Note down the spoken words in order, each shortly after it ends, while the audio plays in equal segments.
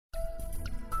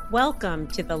Welcome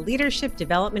to the Leadership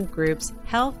Development Group's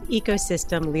Health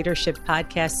Ecosystem Leadership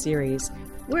Podcast Series.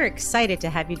 We're excited to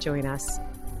have you join us.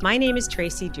 My name is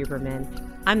Tracy Duberman.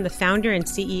 I'm the founder and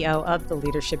CEO of the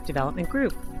Leadership Development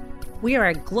Group. We are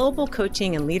a global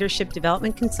coaching and leadership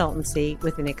development consultancy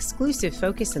with an exclusive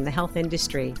focus in the health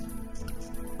industry.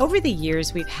 Over the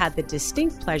years, we've had the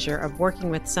distinct pleasure of working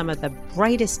with some of the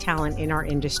brightest talent in our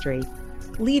industry,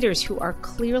 leaders who are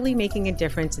clearly making a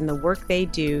difference in the work they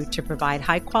do to provide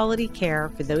high-quality care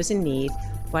for those in need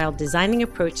while designing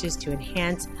approaches to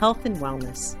enhance health and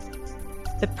wellness.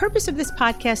 The purpose of this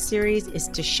podcast series is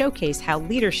to showcase how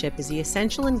leadership is the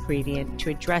essential ingredient to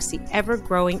address the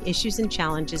ever-growing issues and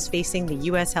challenges facing the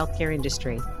U.S. healthcare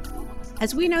industry.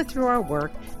 As we know through our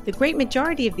work, the great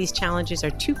majority of these challenges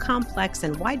are too complex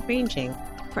and wide-ranging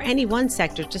for any one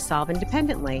sector to solve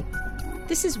independently.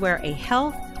 This is where a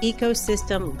health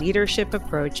ecosystem leadership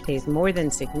approach pays more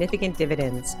than significant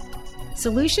dividends.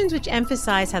 Solutions which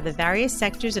emphasize how the various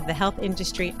sectors of the health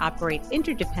industry operate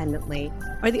interdependently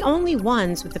are the only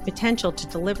ones with the potential to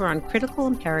deliver on critical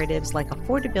imperatives like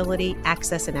affordability,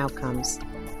 access, and outcomes.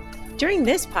 During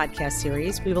this podcast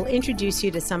series, we will introduce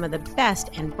you to some of the best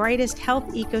and brightest health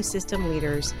ecosystem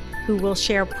leaders who will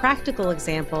share practical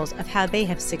examples of how they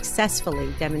have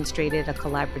successfully demonstrated a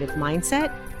collaborative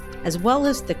mindset, as well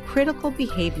as the critical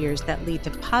behaviors that lead to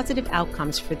positive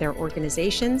outcomes for their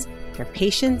organizations, their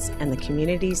patients, and the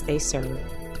communities they serve.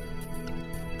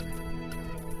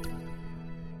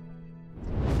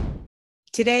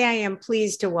 Today, I am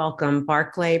pleased to welcome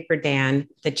Barclay Berdan,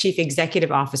 the Chief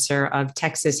Executive Officer of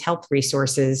Texas Health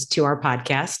Resources, to our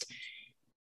podcast.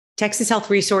 Texas Health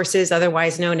Resources,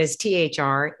 otherwise known as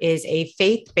THR, is a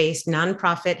faith-based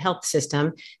nonprofit health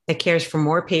system that cares for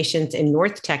more patients in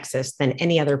North Texas than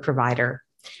any other provider.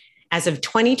 As of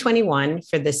 2021,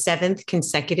 for the seventh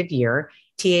consecutive year,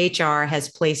 THR has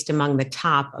placed among the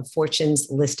top of Fortune's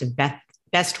list of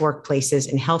best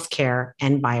workplaces in healthcare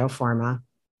and biopharma.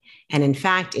 And in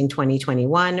fact, in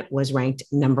 2021, was ranked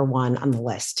number one on the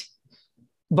list.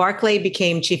 Barclay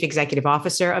became Chief Executive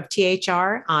Officer of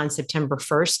THR on September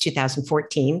 1st,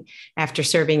 2014, after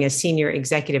serving as Senior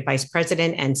Executive Vice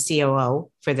President and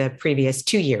COO for the previous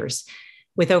 2 years.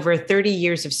 With over 30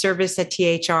 years of service at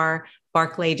THR,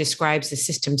 Barclay describes the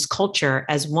system's culture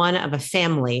as one of a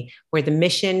family where the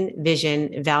mission,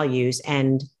 vision, values,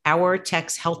 and our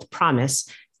Tex Health promise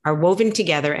are woven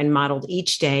together and modeled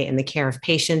each day in the care of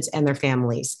patients and their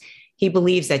families. He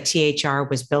believes that THR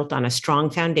was built on a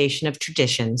strong foundation of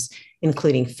traditions,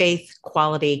 including faith,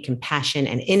 quality, compassion,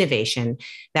 and innovation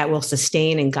that will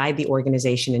sustain and guide the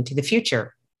organization into the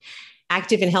future.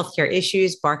 Active in healthcare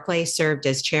issues, Barclay served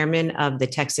as chairman of the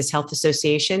Texas Health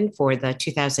Association for the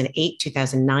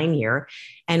 2008-2009 year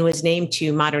and was named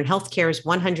to Modern Healthcare's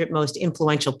 100 Most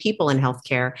Influential People in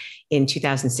Healthcare in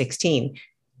 2016.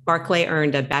 Barclay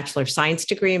earned a Bachelor of Science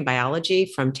degree in biology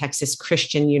from Texas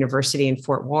Christian University in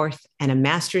Fort Worth and a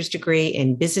master's degree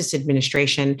in business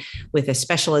administration with a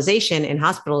specialization in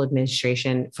hospital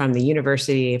administration from the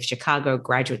University of Chicago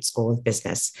Graduate School of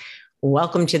Business.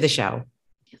 Welcome to the show.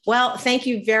 Well, thank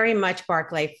you very much,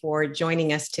 Barclay, for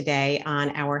joining us today on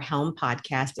our Helm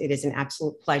podcast. It is an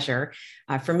absolute pleasure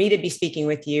for me to be speaking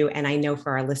with you, and I know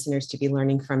for our listeners to be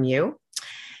learning from you.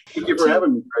 Thank you for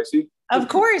having me, Tracy. Of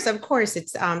course.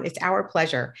 It's our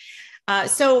pleasure.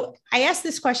 So I ask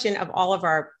this question of all of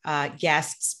our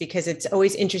guests because it's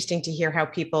always interesting to hear how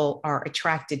people are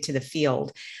attracted to the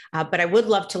field. But I would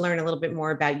love to learn a little bit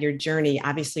more about your journey.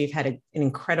 Obviously, you've had an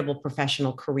incredible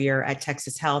professional career at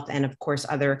Texas Health and, of course,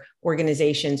 other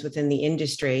organizations within the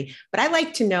industry. But I'd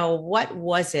like to know, what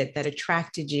was it that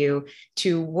attracted you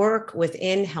to work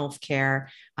within healthcare,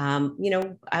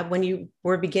 when you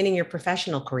were beginning your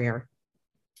professional career?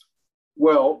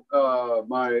 Well,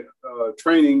 my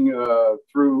training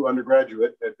through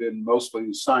undergraduate had been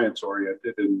mostly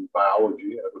science-oriented in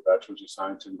biology. I have a bachelor's of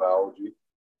science in biology.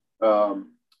 I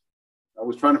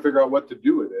was trying to figure out what to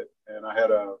do with it, and I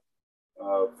had a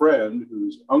friend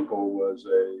whose uncle was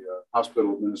a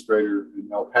hospital administrator in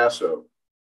El Paso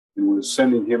and was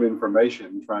sending him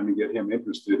information, trying to get him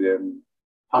interested in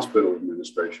hospital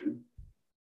administration.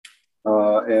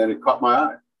 And it caught my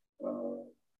eye.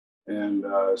 And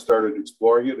started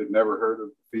exploring it. Had never heard of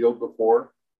the field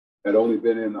before. Had only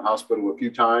been in the hospital a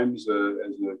few times as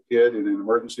a kid in an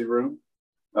emergency room.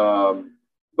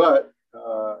 But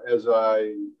as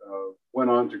I went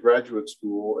on to graduate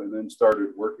school and then started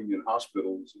working in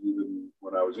hospitals, even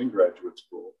when I was in graduate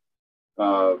school,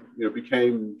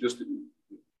 became just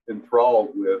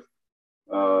enthralled with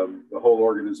the whole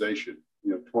organization,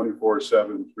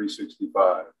 24/7,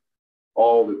 365.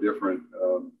 All the different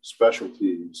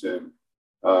specialties and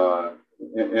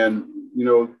and you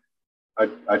know,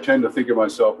 I tend to think of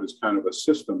myself as kind of a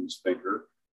systems thinker,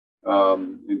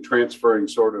 in transferring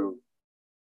sort of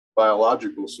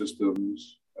biological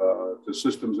systems to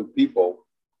systems of people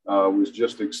was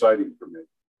just exciting for me.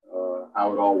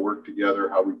 How it all worked together,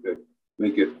 how we could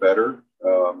make it better,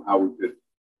 how we could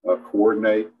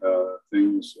coordinate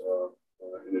things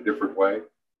in a different way.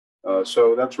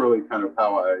 So that's really kind of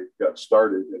how I got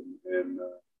started, and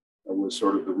it was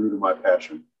sort of the root of my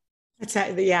passion.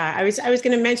 Yeah, I was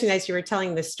going to mention as you were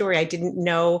telling this story, I didn't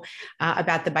know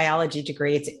about the biology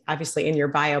degree. It's obviously in your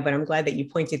bio, but I'm glad that you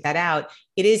pointed that out.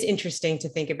 It is interesting to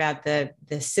think about the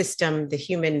system, the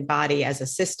human body as a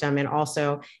system, and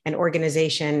also an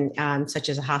organization such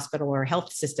as a hospital or a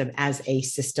health system as a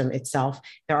system itself.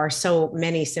 There are so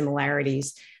many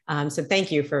similarities. So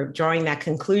thank you for drawing that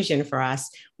conclusion for us.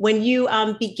 When you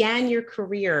began your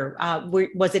career,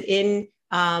 was it in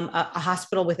a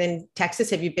hospital within Texas?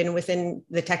 Have you been within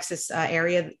the Texas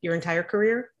area your entire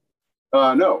career?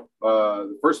 No.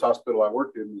 The first hospital I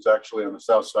worked in was actually on the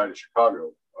south side of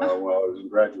Chicago while I was in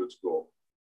graduate school.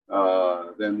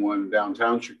 Then one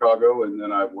downtown Chicago, and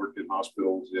then I've worked in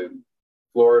hospitals in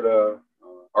Florida,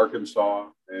 Arkansas,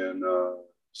 and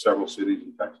several cities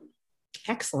in Texas.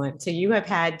 Excellent. So you have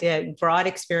had broad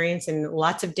experience in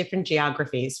lots of different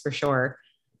geographies for sure.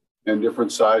 And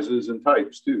different sizes and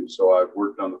types too. So I've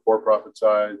worked on the for-profit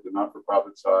side, the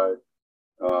not-for-profit side,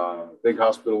 big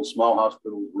hospitals, small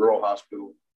hospitals, rural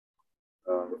hospitals.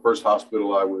 The first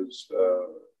hospital I was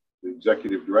the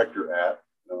executive director at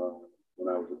when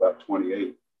I was about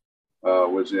 28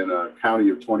 was in a county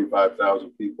of 25,000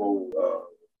 people,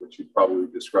 which you'd probably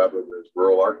describe it as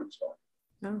rural Arkansas.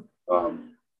 Oh.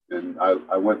 And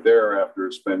I went there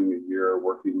after spending a year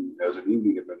working as an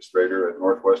evening administrator at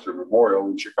Northwestern Memorial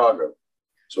in Chicago.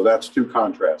 So that's two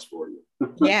contrasts for you.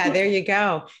 Yeah, there you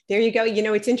go. There you go. You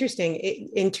know, it's interesting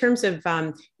in terms of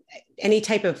any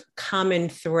type of common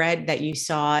thread that you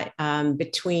saw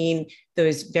between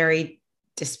those very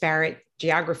disparate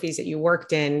geographies that you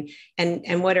worked in,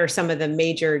 and what are some of the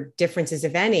major differences,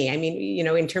 if any? I mean, you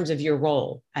know, in terms of your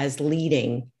role as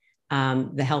leading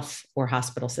the health or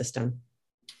hospital system.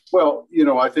 Well, you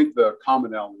know, I think the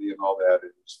commonality and all that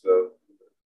is the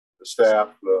staff,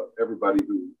 everybody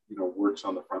who, you know, works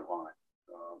on the front line.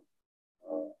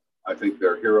 I think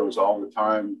they're heroes all the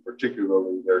time,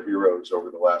 particularly they're heroes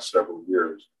over the last several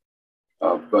years.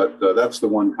 But that's the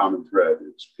one common thread,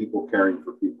 is people caring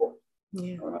for people.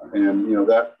 Yeah. And, you know,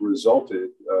 that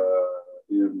resulted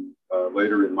in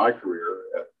later in my career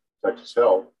at Texas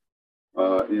Health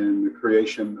in the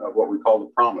creation of what we call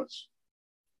the Promise.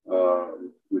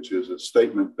 Which is a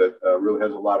statement that really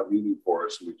has a lot of meaning for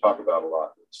us, and we talk about a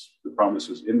lot. The Promise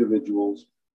is individuals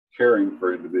caring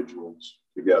for individuals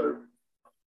together.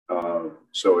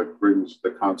 So it brings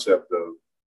the concept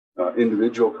of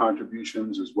individual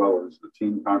contributions as well as the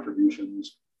team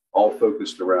contributions, all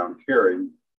focused around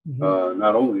caring,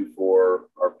 not only for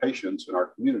our patients and our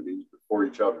communities, but for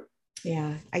each other.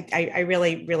 Yeah, I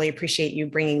really, really appreciate you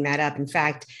bringing that up. In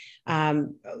fact,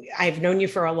 I've known you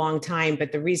for a long time,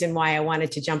 but the reason why I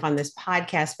wanted to jump on this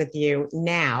podcast with you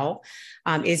now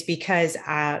is because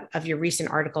of your recent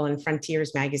article in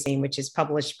Frontiers magazine, which is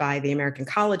published by the American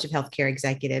College of Healthcare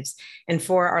Executives. And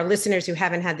for our listeners who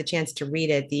haven't had the chance to read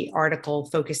it, the article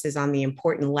focuses on the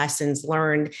important lessons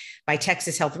learned by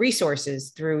Texas Health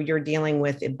Resources through your dealing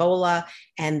with Ebola,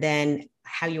 and then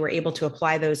how you were able to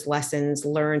apply those lessons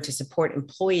learned to support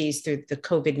employees through the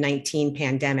COVID-19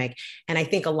 pandemic. And I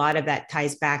think a lot of that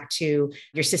ties back to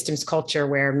your system's culture,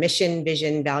 where mission,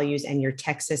 vision, values, and your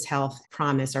Texas Health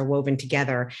Promise are woven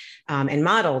together and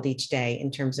modeled each day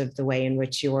in terms of the way in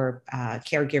which your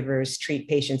caregivers treat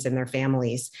patients and their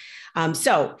families.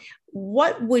 So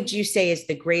what would you say is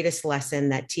the greatest lesson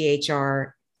that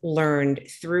THR learned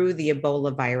through the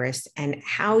Ebola virus, and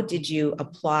how did you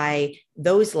apply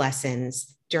those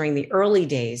lessons during the early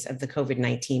days of the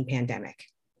COVID-19 pandemic?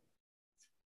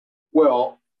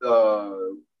 Well,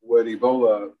 when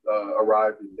Ebola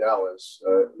arrived in Dallas,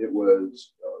 it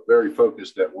was very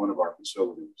focused at one of our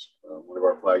facilities, one of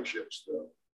our flagships, the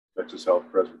Texas Health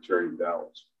Presbyterian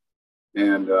Dallas.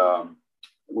 And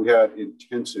we had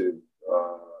intensive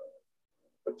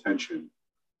attention,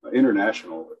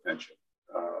 international attention,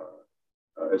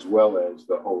 as well as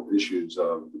the whole issues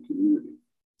of the community.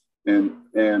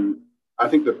 And I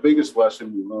think the biggest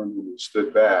lesson we learned when we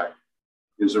stood back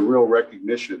is a real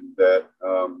recognition that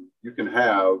you can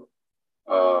have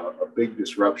a big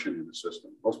disruption in the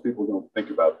system. Most people don't think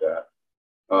about that,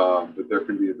 but there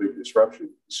can be a big disruption.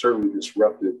 It certainly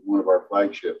disrupted one of our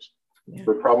flagships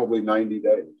for probably 90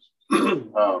 days.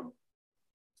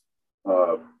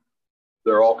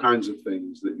 there are all kinds of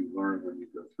things that you learn when you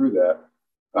go through that.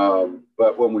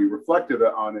 But when we reflected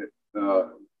on it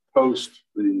post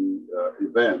the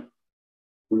event,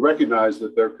 we recognized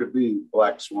that there could be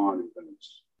black swan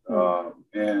events.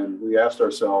 And we asked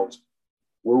ourselves,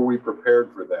 were we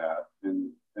prepared for that?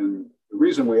 And the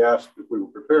reason we asked if we were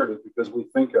prepared is because we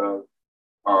think of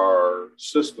our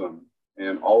system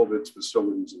and all of its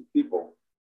facilities and people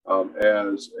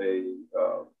as a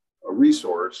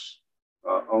resource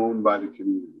owned by the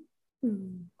community.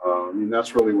 I mean,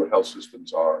 that's really what health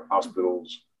systems are: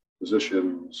 hospitals,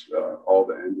 physicians, all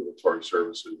the ambulatory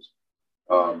services,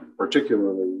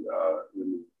 particularly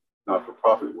in the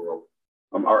not-for-profit world.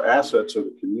 Our assets are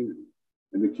the community,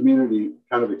 and the community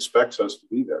kind of expects us to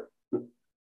be there.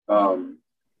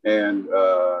 And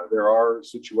there are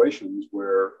situations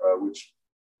where, which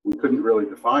we couldn't really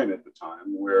define at the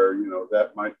time, where, you know,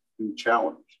 that might be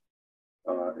challenged.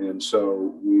 And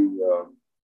so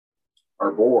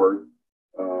our board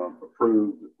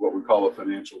approved what we call a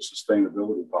financial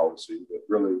sustainability policy that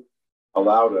really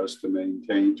allowed us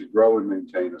to grow and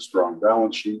maintain a strong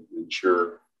balance sheet,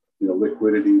 ensure, you know,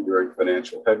 liquidity during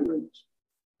financial headwinds.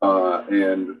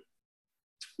 And,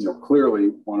 you know,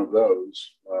 clearly one of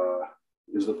those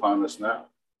is upon us now.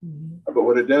 But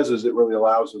what it does is it really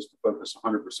allows us to focus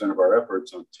 100% of our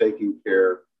efforts on taking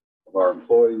care of our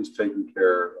employees, taking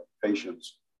care of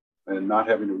patients, and not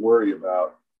having to worry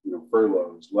about, you know,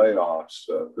 furloughs, layoffs,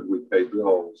 could we pay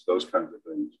bills, those kinds of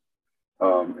things,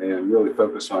 and really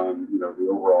focus on, you know, the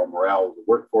overall morale of the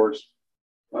workforce.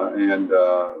 And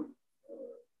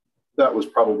that was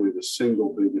probably the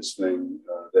single biggest thing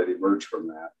that emerged from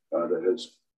that, that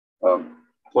has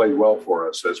played well for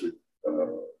us as we've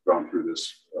gone through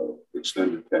this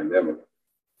extended pandemic.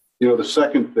 You know, the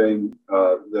second thing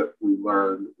that we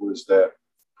learned was that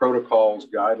protocols,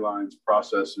 guidelines,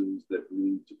 processes that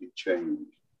need to be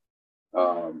changed.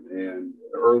 And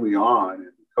early on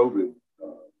in the COVID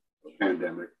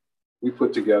pandemic, we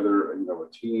put together, you know,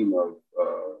 a team of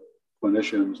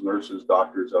clinicians, nurses,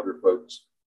 doctors, other folks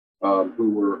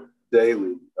who were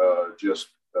daily just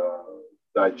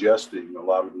digesting a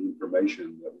lot of the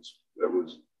information that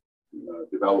was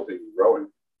developing and growing,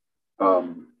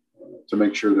 to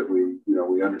make sure that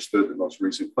we understood the most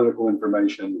recent clinical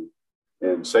information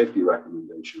and safety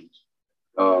recommendations,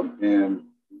 and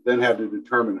then had to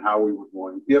determine how we were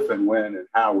going, if and when and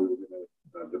how we were going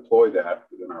to deploy that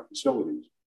within our facilities.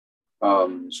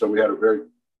 So we had a very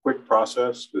quick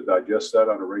process to digest that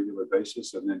on a regular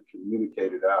basis and then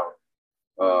communicate it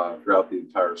out throughout the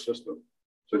entire system.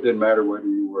 So it didn't matter whether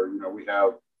you were, you know, we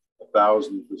have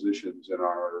 1,000 physicians in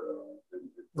our and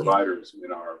providers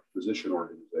in our physician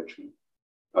organization,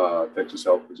 Texas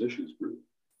Health Physicians Group.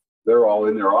 They're all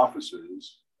in their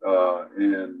offices,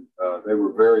 and they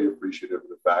were very appreciative of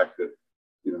the fact that,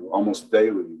 you know, almost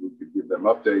daily we could give them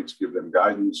updates, give them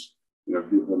guidance, you know,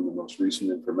 give them the most recent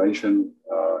information,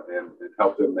 and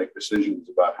help them make decisions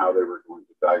about how they were going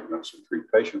to diagnose and treat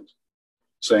patients.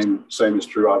 Same is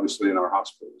true, obviously, in our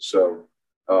hospitals. So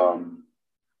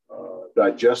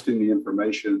digesting the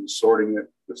information, sorting it,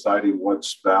 deciding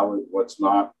what's valid, what's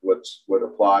not, what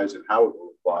applies, and how it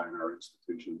will apply in our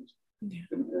institutions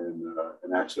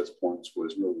and access points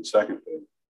was really the second thing.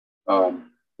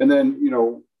 And then, you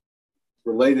know,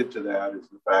 related to that is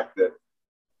the fact that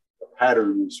the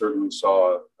pattern we certainly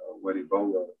saw when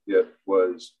Ebola hit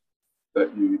was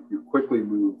that you quickly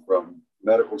move from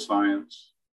medical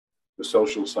science to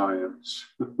social science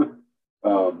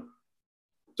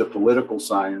to political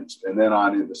science, and then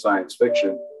on into science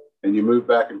fiction, and you move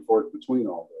back and forth between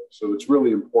all those. So it's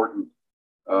really important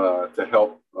to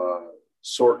help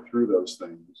sort through those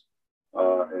things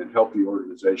and help the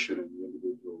organization and the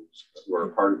individuals who are a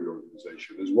part of the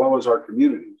organization, as well as our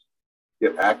communities,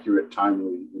 get accurate,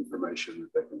 timely information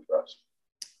that they can trust.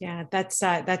 Yeah,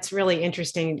 that's really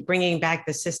interesting, bringing back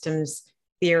the systems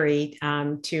theory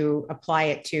to apply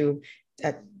it to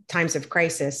times of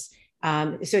crisis.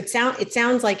 So it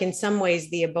sounds like in some ways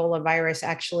the Ebola virus,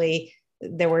 actually,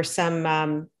 there were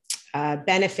some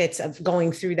benefits of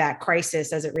going through that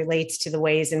crisis as it relates to the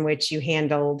ways in which you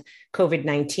handled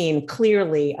COVID-19.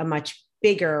 Clearly a much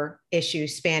bigger issue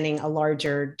spanning a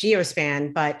larger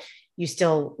geospan, but you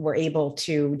still were able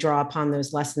to draw upon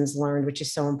those lessons learned, which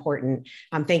is so important.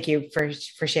 Thank you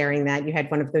for sharing that. You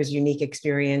had one of those unique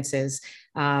experiences,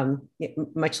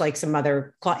 much like some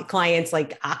other clients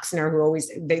like Oxner, who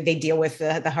always, they deal with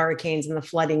the hurricanes and the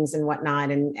floodings and whatnot.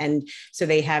 And so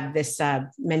they have this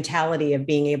mentality of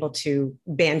being able to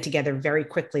band together very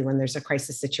quickly when there's a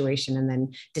crisis situation and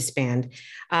then disband.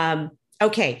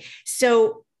 Okay,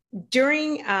 so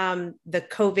During the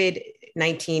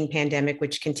COVID-19 pandemic,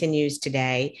 which continues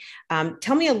today,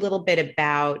 tell me a little bit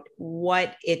about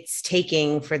what it's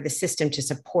taking for the system to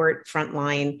support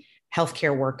frontline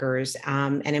healthcare workers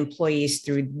and employees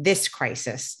through this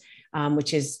crisis,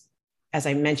 which is, as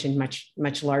I mentioned,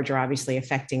 much larger, obviously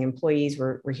affecting employees.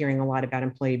 We're hearing a lot about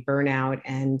employee burnout,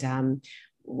 and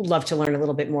love to learn a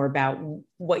little bit more about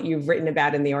what you've written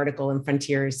about in the article in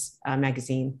Frontiers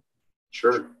magazine.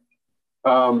 Sure.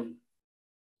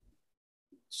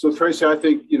 So Tracy, I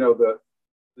think, the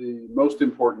most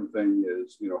important thing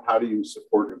is, how do you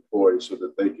support employees so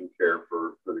that they can care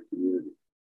for the community,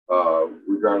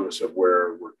 regardless of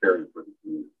where we're caring for the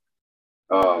community.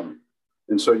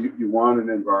 And so you want an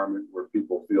environment where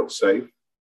people feel safe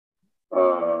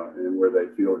and where they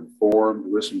feel informed,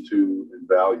 listened to, and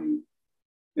valued.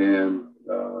 And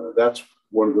that's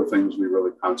one of the things we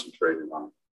really concentrated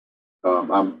on.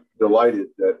 I'm delighted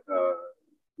that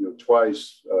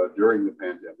twice during the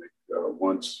pandemic,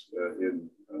 once in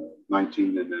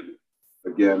 19 and then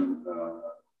again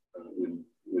in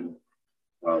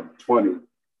 20,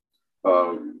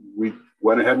 we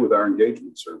went ahead with our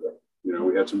engagement survey.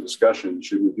 We had some discussion,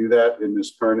 should we do that in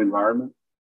this current environment?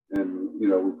 And,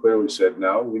 we clearly said,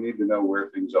 no, we need to know where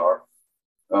things are.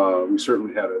 We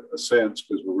certainly had a sense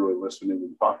because we're really listening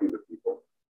and talking to people.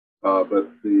 But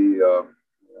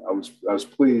I was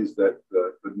pleased that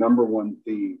the number one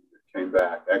theme that came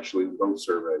back, actually in both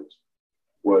surveys,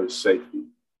 was safety.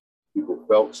 People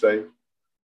felt safe.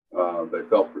 They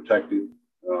felt protected.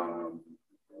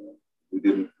 We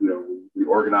didn't, we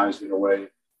organized in a way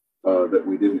that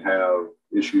we didn't have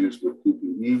issues with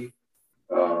PPE.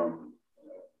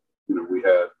 We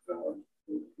had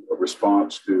a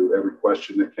response to every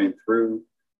question that came through.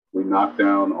 We knocked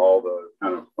down all the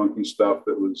kind of funky stuff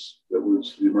that was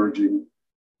emerging.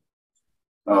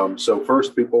 So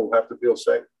first, people have to feel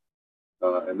safe,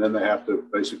 and then they have to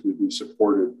basically be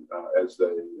supported as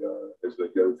they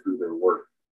go through their work.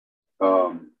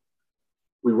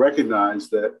 We recognize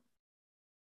that,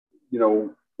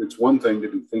 it's one thing to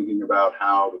be thinking about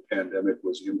how the pandemic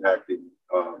was impacting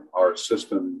our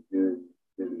system in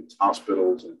its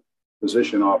hospitals and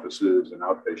physician offices and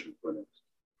outpatient clinics,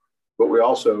 but we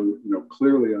also,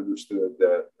 clearly understood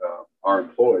that our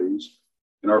employees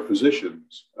and our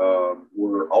physicians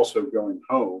were also going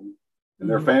home, and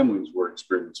their families were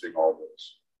experiencing all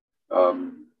this.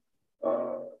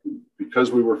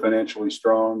 Because we were financially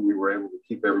strong, we were able to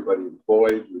keep everybody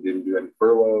employed. We didn't do any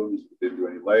furloughs, we didn't do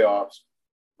any layoffs,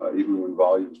 even when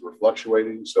volumes were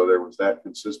fluctuating. So there was that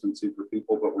consistency for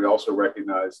people. But we also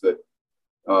recognized that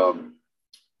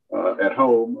at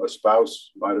home, a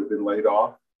spouse might have been laid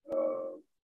off.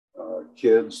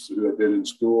 Kids who had been in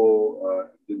school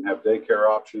didn't have daycare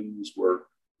options were,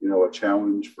 a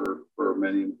challenge for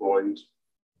many employees.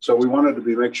 So we wanted to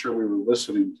make sure we were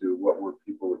listening to what were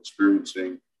people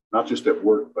experiencing, not just at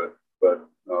work, but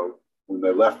when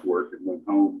they left work and went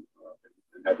home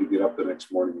and had to get up the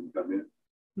next morning and come in.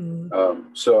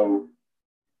 So,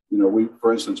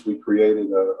 for instance, we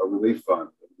created a relief fund.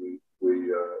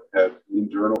 We had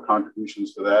internal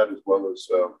contributions to that, as well as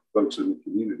folks in the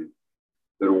community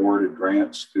that awarded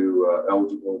grants to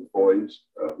eligible employees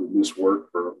who missed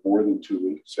work for more than 2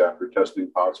 weeks after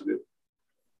testing positive.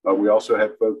 We also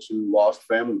had folks who lost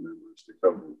family members to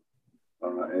COVID,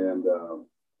 and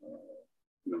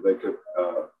they could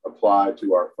apply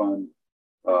to our fund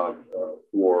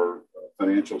for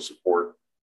financial support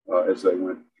as they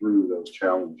went through those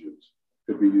challenges.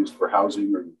 Could be used for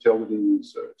housing or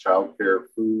utilities, childcare,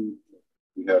 food.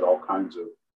 We had all kinds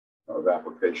of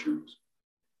applications.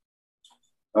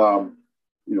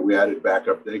 We added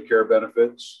backup daycare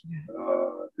benefits.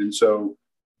 And so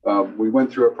we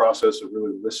went through a process of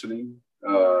really listening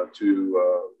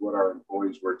to what our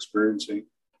employees were experiencing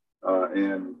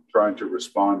and trying to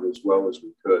respond as well as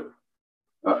we could.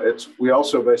 We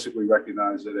also basically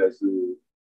recognized that as the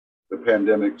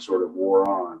pandemic sort of wore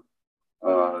on,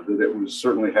 that it was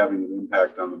certainly having an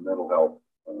impact on the mental health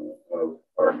of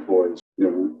our employees.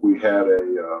 We had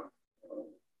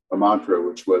a mantra,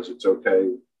 which was, it's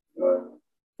okay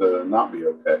to not be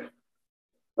okay,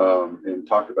 and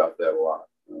talked about that a lot.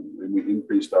 And we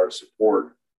increased our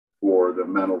support for the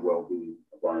mental well-being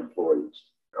of our employees.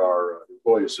 Our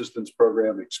employee assistance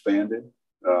program expanded.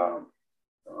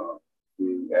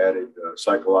 We added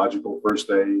psychological first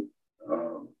aid,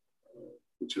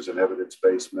 which is an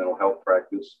evidence-based mental health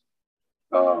practice.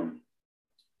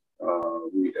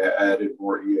 We added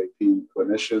more EAP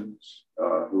clinicians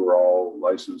who are all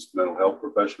licensed mental health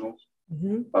professionals,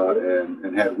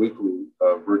 and had weekly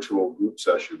virtual group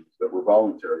sessions that were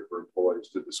voluntary for employees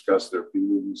to discuss their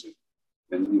feelings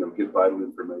and get vital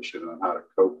information on how to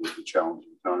cope with the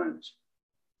challenging times.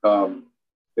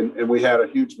 And we had a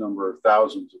huge number of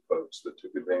thousands of folks that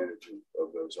took advantage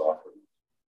of those offerings.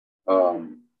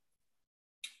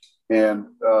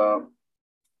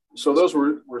 So those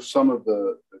were some of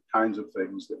the kinds of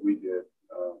things that we did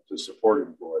to support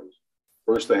employees.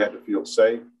 First, they had to feel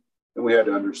safe, and we had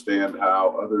to understand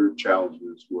how other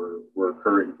challenges were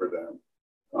occurring for them.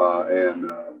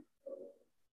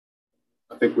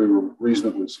 I think we were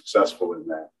reasonably successful in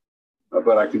that.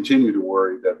 But I continue to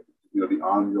worry that the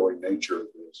ongoing nature of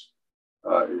this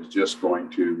is just going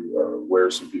to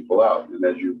wear some people out. And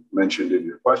as you mentioned in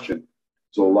your question,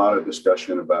 there's a lot of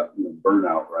discussion about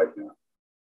burnout right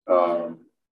now.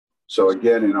 So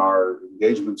again, in our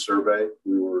engagement survey,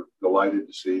 we were delighted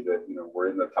to see that we're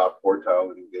in the top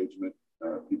quartile in engagement.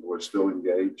 People are still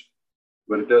engaged,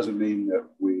 but it doesn't mean that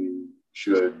we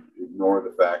should ignore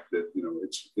the fact that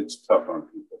it's tough on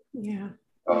people. Yeah.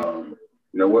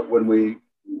 When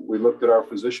we looked at our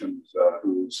physicians,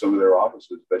 who some of their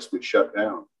offices basically shut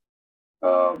down,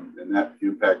 and that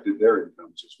impacted their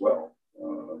incomes as well.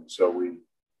 So we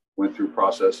went through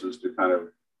processes to kind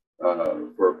of,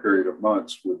 for a period of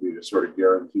months, would be to sort of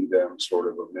guarantee them sort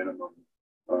of a minimum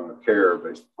care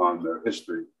based upon their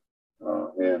history.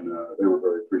 And they were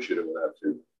very appreciative of that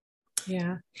too.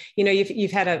 Yeah.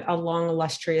 You've had a long,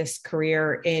 illustrious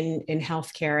career in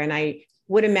healthcare, and I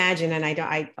would imagine, and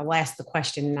I'll ask the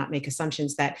question and not make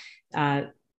assumptions, that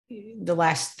the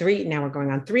last now we're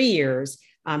going on 3 years,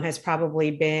 has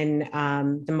probably been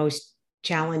the most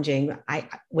challenging.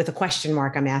 With a question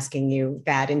mark, I'm asking you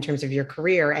that in terms of your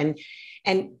career, and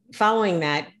following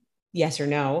that, yes or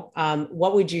no,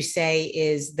 what would you say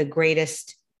is the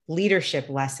greatest leadership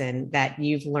lesson that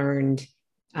you've learned,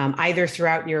 either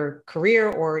throughout your career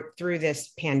or through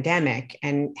this pandemic,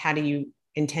 and how do you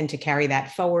intend to carry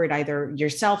that forward, either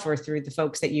yourself or through the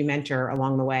folks that you mentor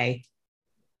along the way?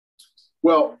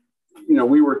 Well,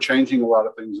 we were changing a lot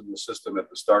of things in the system at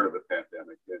the start of the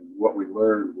pandemic. And what we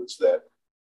learned was that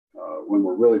when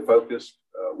we're really focused,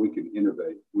 we can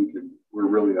innovate. We're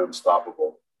really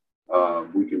unstoppable.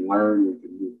 We can learn, we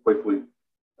can move quickly,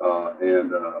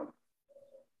 and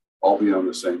all be on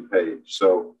the same page.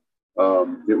 So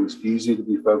it was easy to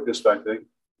be focused, I think.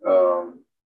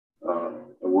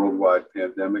 A worldwide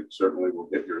pandemic certainly will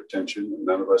get your attention, and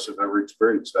none of us have ever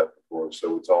experienced that before.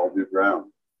 So it's all new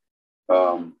ground.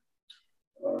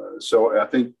 So I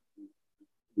think,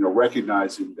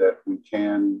 recognizing that we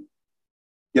can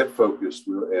get focused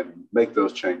and make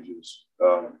those changes,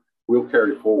 we'll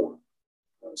carry forward.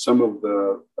 Some of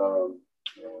the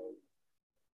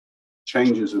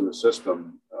changes in the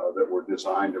system that were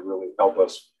designed to really help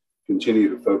us continue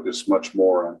to focus much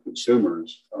more on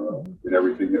consumers in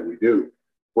everything that we do,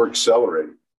 we're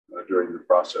accelerating during the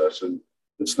process. And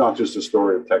it's not just a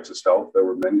story of Texas Health. There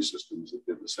were many systems that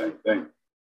did the same thing.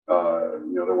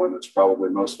 The one that's probably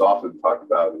most often talked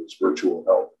about is virtual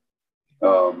health.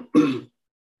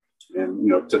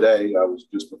 And today,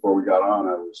 just before we got on,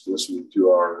 I was listening to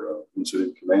our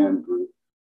incident command group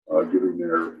giving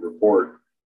their report.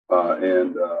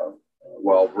 And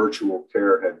while virtual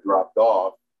care had dropped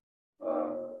off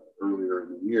earlier in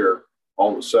the year,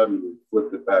 all of a sudden we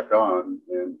flipped it back on,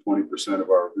 and 20% of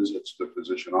our visits to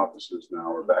physician offices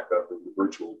now are back up in the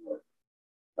virtual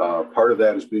mode. Part of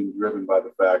that is being driven by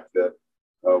the fact that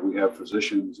we have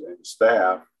physicians and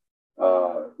staff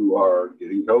who are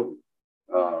getting COVID,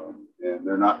 and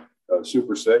they're not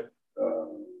super sick.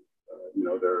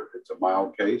 It's a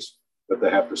mild case, but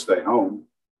they have to stay home.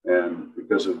 And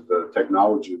because of the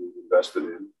technology we've invested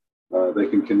in, they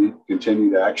can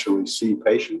continue to actually see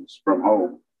patients from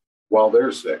home while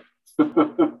they're sick.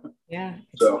 Yeah.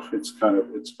 So it's kind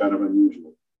of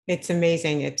unusual. It's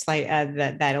amazing. It's like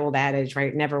that old adage,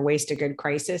 right? Never waste a good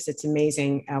crisis. It's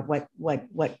amazing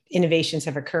what innovations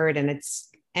have occurred, and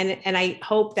I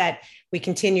hope that we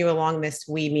continue along this.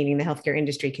 We, meaning the healthcare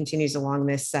industry, continues along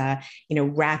this,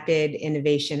 rapid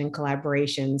innovation and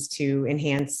collaborations to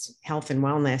enhance health and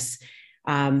wellness.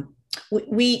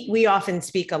 We often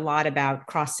speak a lot about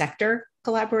cross-sector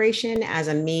collaboration as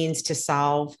a means to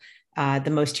solve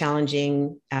the most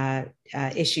challenging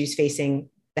issues facing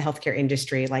the healthcare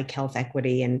industry, like health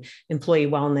equity and employee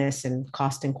wellness and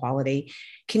cost and quality.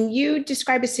 Can you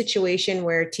describe a situation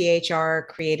where THR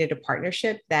created a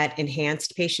partnership that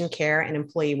enhanced patient care and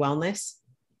employee wellness?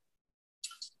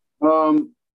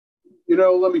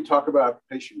 Let me talk about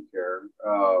patient care,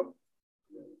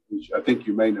 which I think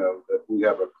you may know that we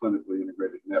have a clinically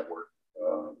integrated network,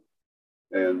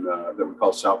 and that we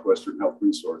call Southwestern Health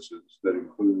Resources, that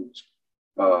includes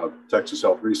Texas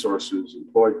Health Resources,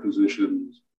 employed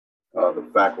physicians, the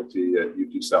faculty at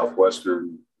UT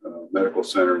Southwestern Medical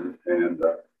Center, and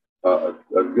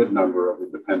a good number of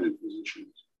independent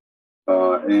physicians.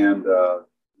 And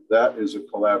that is a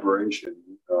collaboration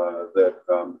that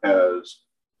has,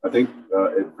 I think,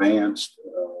 advanced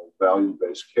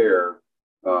value-based care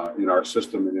in our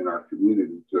system and in our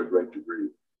community to a great degree.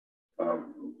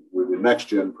 With the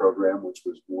NextGen program, which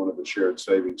was one of the shared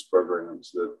savings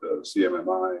programs that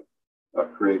CMMI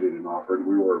created and offered,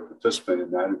 we were a participant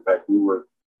in that. In fact, we were,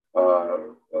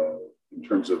 in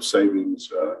terms of savings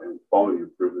and quality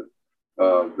improvement,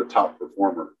 the top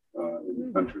performer in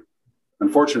the country.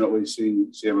 Unfortunately,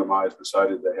 CMMI has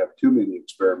decided they have too many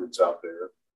experiments out there,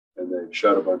 and they've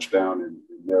shut a bunch down and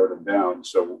narrowed them down.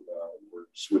 So we're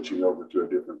switching over to a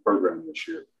different program this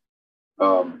year.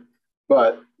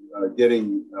 But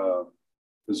getting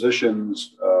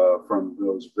physicians from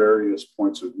those various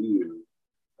points of view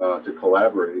to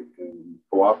collaborate and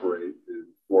cooperate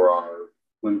for our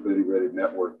clinically integrated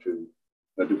network to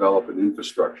develop an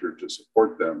infrastructure to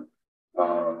support them,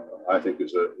 I think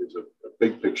is a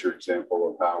big picture example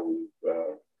of how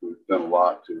we've done a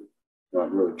lot to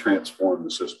really transform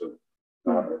the system.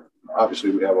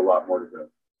 Obviously, we have a lot more to go.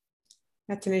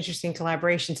 That's an interesting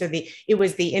collaboration. So it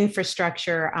was the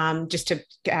infrastructure, just to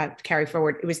carry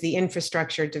forward, it was the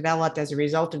infrastructure developed as a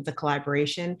result of the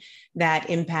collaboration that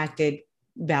impacted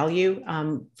value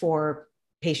for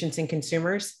patients and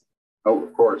consumers. Oh,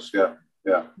 of course. Yeah.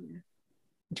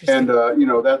 And,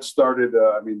 that started,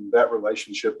 that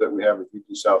relationship that we have with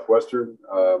UT Southwestern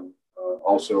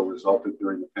also resulted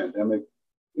during the pandemic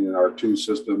in our two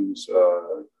systems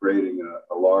creating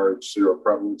a large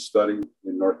seroprevalence study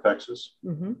in North Texas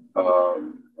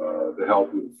to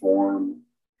help inform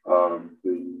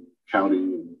the county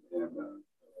and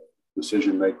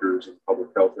decision makers in public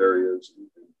health areas and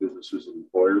businesses and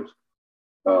employers.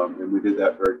 And we did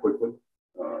that very quickly.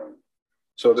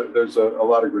 So there's a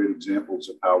lot of great examples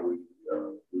of how we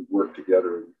work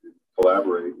together and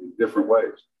collaborate in different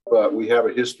ways. But we have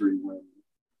a history when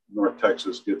North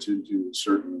Texas gets into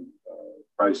certain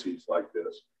crises like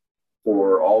this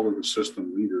for all of the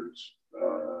system leaders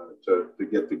to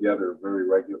get together very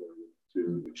regularly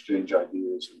to exchange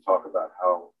ideas and talk about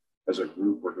how, as a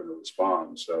group, we're going to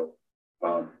respond. So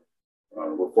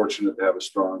we're fortunate to have a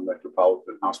strong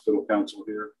Metropolitan Hospital Council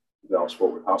here, the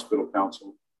Dallas-Fort Worth Hospital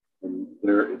Council. And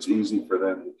it's easy for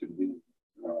them to convene.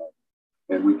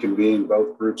 And we convene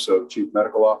both groups of chief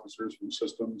medical officers from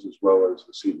systems as well as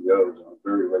the CEOs on a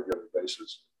very regular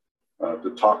basis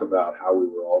to talk about how we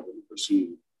were all going to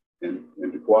proceed and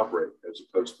to cooperate as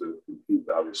opposed to compete,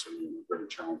 obviously, in a very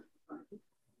challenging time.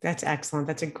 That's excellent.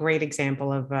 That's a great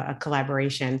example of a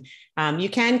collaboration. You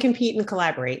can compete and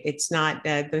collaborate. It's not,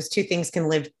 those two things can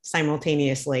live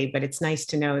simultaneously, but it's nice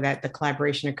to know that the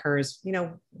collaboration occurs,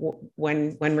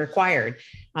 when required,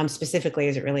 specifically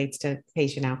as it relates to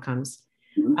patient outcomes.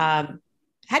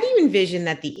 How do you envision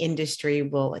that the industry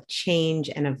will change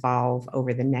and evolve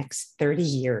over the next 30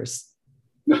 years?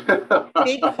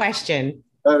 Big question.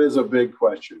 That is a big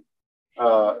question.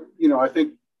 I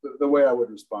think the way I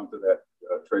would respond to that,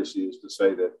 Tracy, is to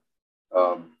say that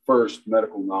first,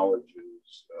 medical knowledge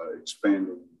is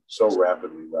expanding so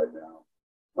rapidly right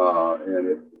now,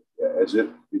 and as it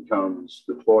becomes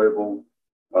deployable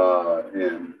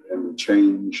and the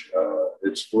change,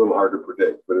 it's a little hard to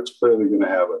predict, but it's clearly going to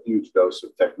have a huge dose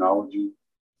of technology,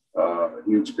 a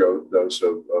huge dose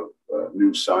of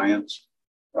new science.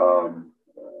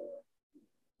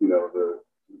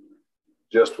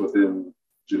 Just within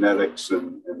genetics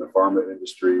and the pharma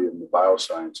industry and the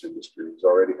bioscience industry is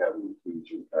already having a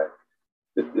huge impact.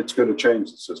 It's going to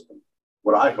change the system.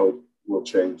 What I hope will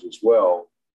change as well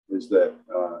is that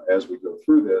as we go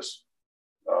through this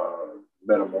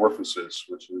metamorphosis,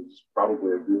 which is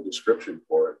probably a good description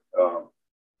for it,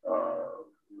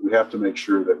 we have to make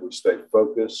sure that we stay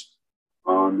focused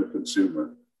on the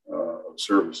consumer of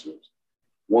services.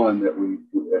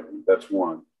 That's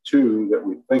one. Two, that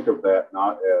we think of that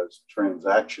not as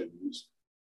transactions,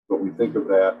 but we think of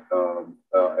that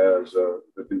as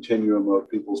the continuum of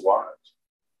people's lives.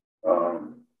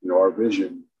 Our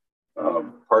vision,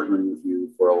 partnering with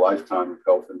you for a lifetime of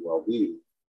health and well-being,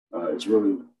 is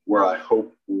really where I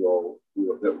hope we'll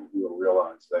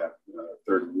realize that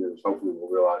 30 years. Hopefully, we'll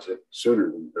realize it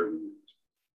sooner than 30 years.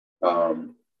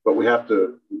 But we have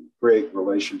to create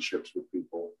relationships with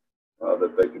people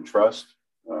that they can trust.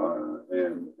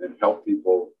 And help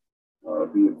people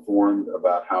be informed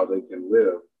about how they can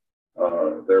live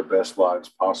their best lives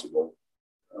possible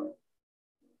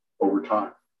over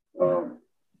time.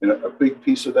 And a big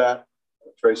piece of that,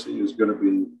 Tracy, is going to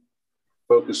be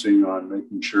focusing on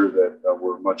making sure that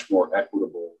we're much more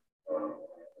equitable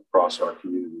across our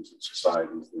communities and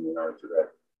societies than they are today.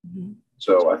 Mm-hmm.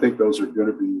 So I think those are going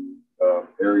to be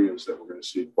areas that we're going to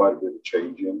see quite a bit of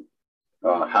change in.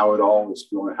 How it all is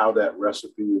going, how that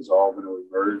recipe is all going to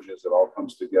emerge as it all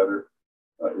comes together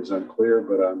is unclear,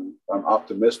 but I'm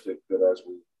optimistic that as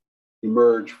we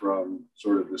emerge from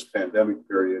sort of this pandemic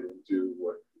period into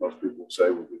what most people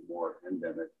say will be more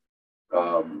endemic,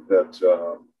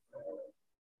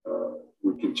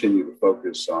 we continue to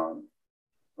focus on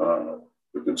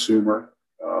the consumer,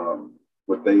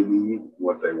 what they need,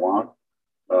 what they want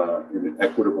in an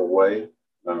equitable way,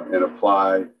 and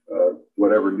apply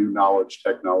whatever new knowledge,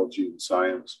 technology, and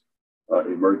science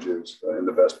emerges in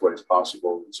the best ways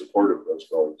possible in support of those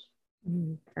goals.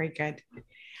 Very good.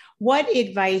 What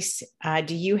advice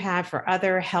do you have for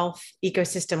other health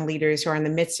ecosystem leaders who are in the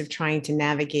midst of trying to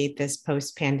navigate this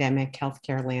post-pandemic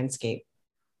healthcare landscape?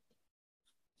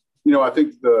 You know, I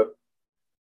think the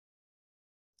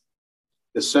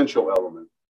essential element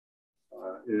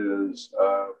is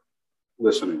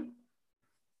listening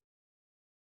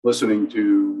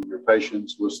to your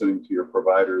patients, listening to your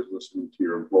providers, listening to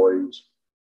your employees,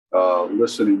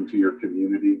 listening to your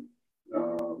community,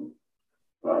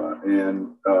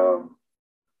 and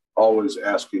always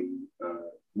asking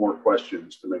more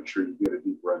questions to make sure you get a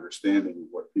deeper understanding of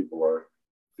what people are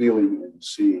feeling and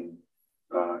seeing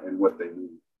and what they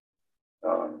need.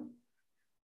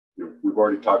 We've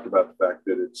already talked about the fact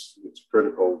that it's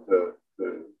critical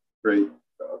to create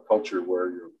a culture where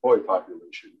your employee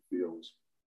population feels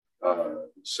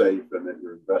safe and that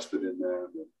you're invested in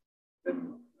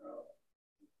them.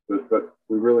 But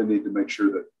we really need to make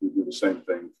sure that we do the same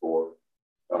thing for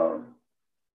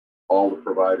all the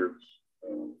providers,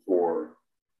 for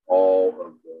all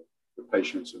of the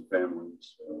patients and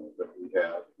families that we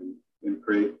have, and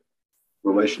create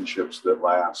relationships that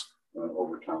last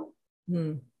over time.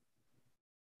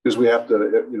 Because we have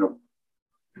to,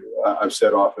 I've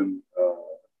said often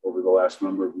over the last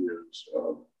number of years,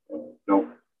 don't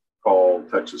call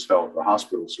Texas Health a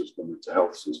hospital system, it's a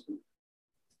health system.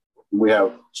 We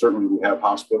have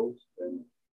hospitals, and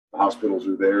the hospitals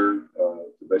are there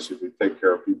to basically take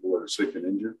care of people that are sick and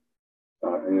injured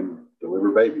and deliver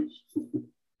babies.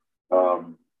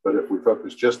 But if we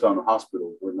focus just on the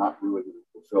hospitals, we're not really going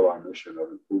to fulfill our mission of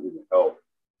improving the health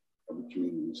of the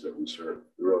communities that we serve.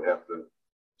 We really have to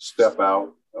step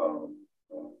out and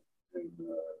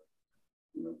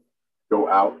go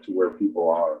out to where people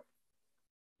are.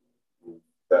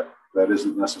 That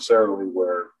isn't necessarily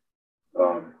where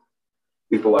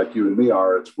people like you and me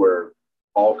are. It's where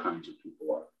all kinds of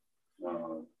people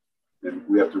are, and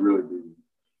we have to really be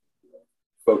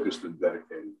focused and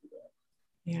dedicated to that.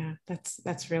 Yeah,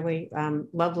 that's really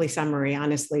lovely summary.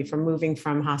 Honestly, from moving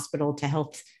from hospital to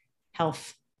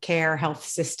health care, health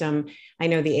system. I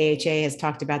know the AHA has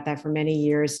talked about that for many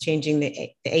years, changing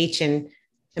the H in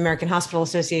American Hospital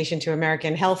Association to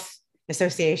American Health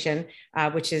Association,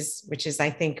 which is I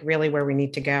think really where we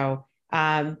need to go.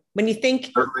 When you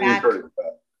think back,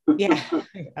 yeah,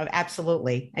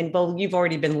 absolutely. And well, you've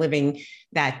already been living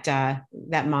that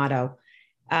motto.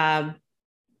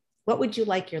 What would you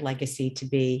like your legacy to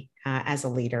be as a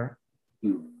leader?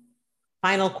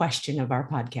 Final question of our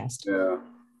podcast. Yeah.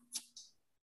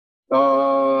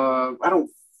 I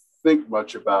don't think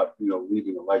much about,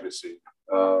 leaving a legacy.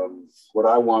 What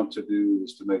I want to do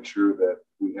is to make sure that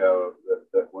we have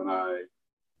that when I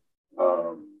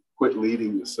quit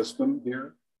leading the system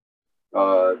here,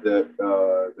 that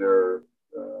they're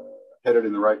headed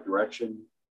in the right direction,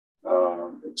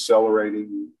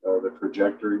 accelerating the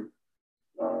trajectory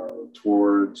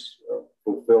towards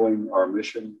fulfilling our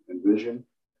mission and vision,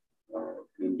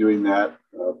 and doing that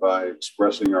by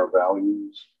expressing our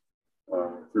values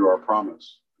through our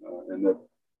promise, and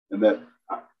that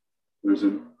there's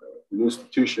an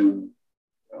institution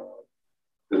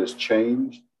that has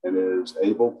changed and is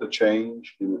able to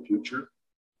change in the future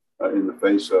in the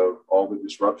face of all the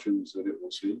disruptions that it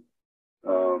will see,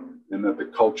 and that the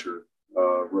culture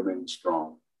remains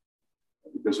strong,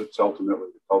 because it's ultimately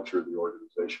the culture of the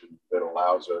organization that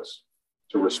allows us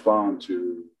to respond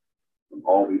to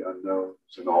all the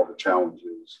unknowns and all the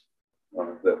challenges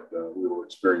that we will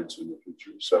experience in the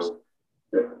future. So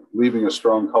leaving a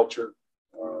strong culture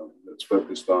that's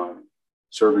focused on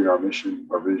serving our mission,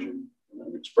 our vision,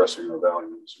 and expressing our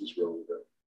values is really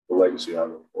the legacy I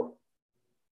look for.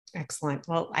 Excellent.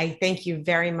 Well, I thank you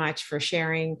very much for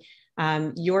sharing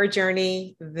your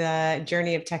journey, the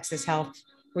journey of Texas Health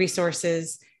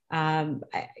Resources. I've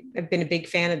been a big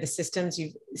fan of the system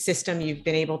you've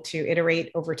been able to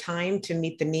iterate over time to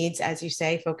meet the needs, as you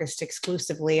say, focused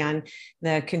exclusively on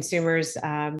the consumers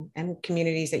and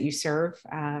communities that you serve.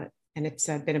 And it's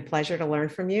been a pleasure to learn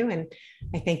from you. And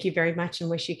I thank you very much and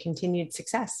wish you continued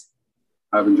success.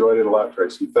 I've enjoyed it a lot,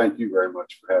 Tracy. Thank you very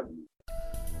much for having me.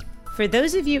 For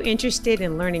those of you interested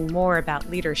in learning more about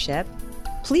leadership,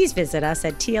 please visit us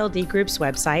at TLD Group's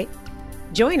website.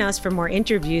 Join us for more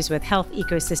interviews with health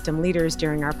ecosystem leaders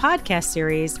during our podcast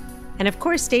series. And of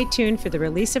course, stay tuned for the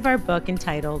release of our book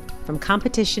entitled From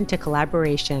Competition to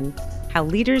Collaboration: How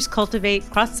Leaders Cultivate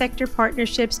Cross-Sector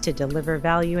Partnerships to Deliver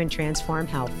Value and Transform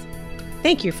Health.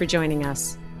 Thank you for joining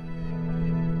us.